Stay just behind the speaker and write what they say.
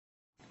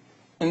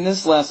In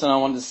this lesson, I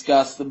want to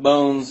discuss the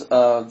bones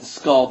of the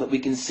skull that we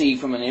can see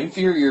from an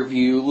inferior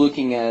view,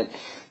 looking at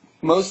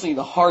mostly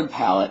the hard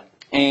palate.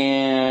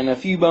 And a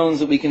few bones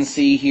that we can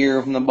see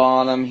here from the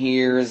bottom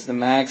here is the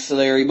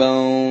maxillary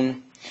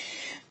bone.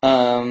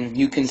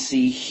 You can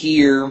see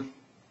here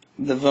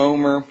the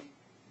vomer.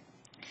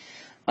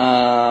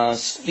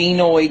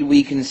 Sphenoid,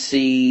 we can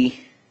see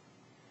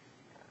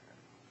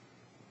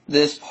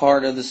this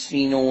part of the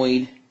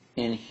sphenoid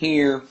in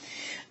here.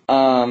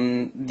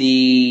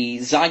 The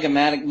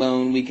zygomatic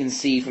bone we can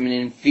see from an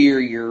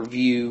inferior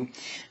view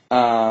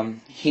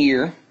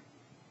here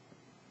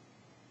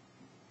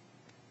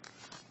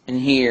and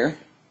here,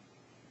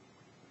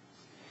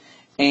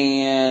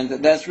 and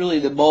that's really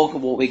the bulk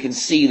of what we can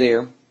see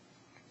there.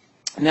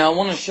 Now I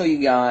want to show you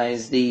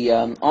guys the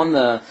on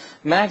the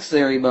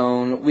maxillary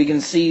bone we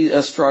can see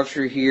a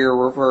structure here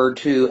referred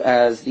to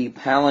as the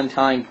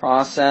palatine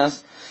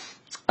process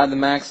of the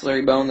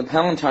maxillary bone. The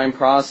palatine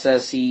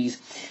processes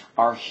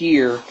are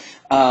here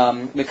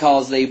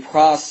because they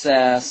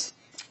process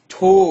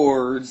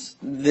towards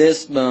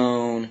this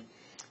bone,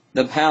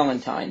 the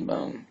palatine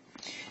bone.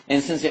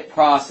 And since it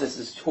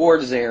processes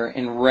towards there,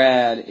 in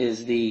red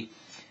is the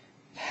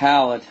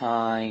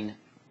palatine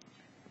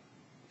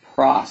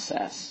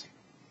process.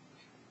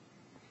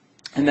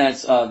 And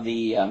that's of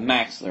the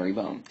maxillary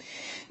bone.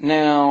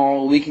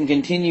 Now, we can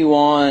continue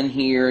on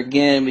here.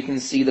 Again, we can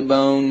see the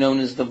bone known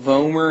as the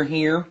vomer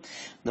here.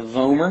 The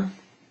vomer.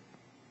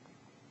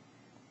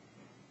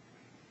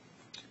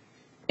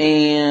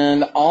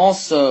 And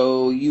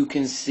also, you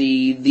can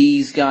see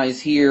these guys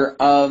here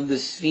of the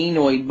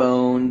sphenoid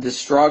bone, the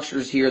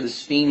structures here, the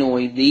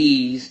sphenoid,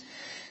 these,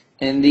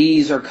 and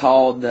these are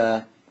called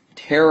the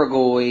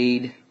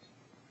pterygoid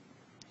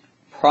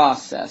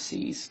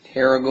processes.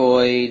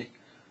 Pterygoid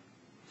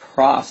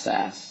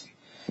process.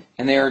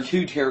 And there are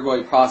two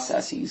pterygoid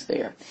processes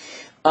there.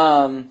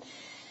 Some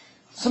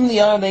of the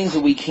other things that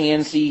we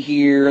can see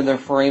here, the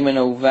foramen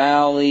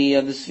ovale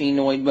of the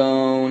sphenoid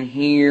bone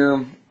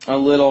here, a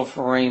little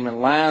foramen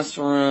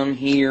lacerum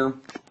here.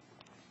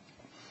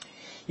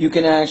 You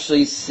can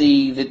actually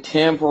see the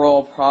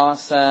temporal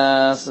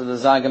process of the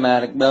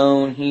zygomatic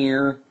bone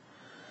here,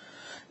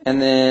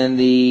 and then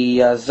the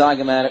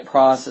zygomatic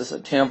process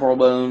of temporal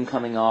bone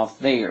coming off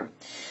there.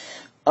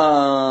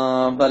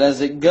 But as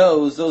it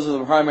goes, those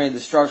are the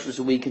structures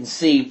that we can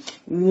see.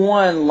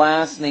 One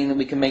last thing that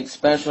we can make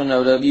special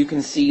note of, you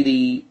can see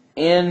the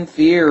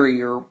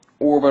inferior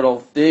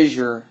orbital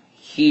fissure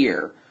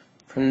here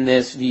from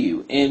this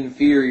view,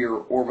 inferior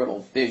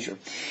orbital fissure.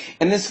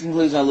 And this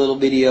concludes my little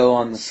video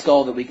on the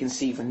skull that we can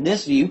see from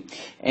this view,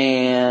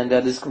 and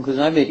this concludes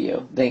my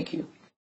video. Thank you.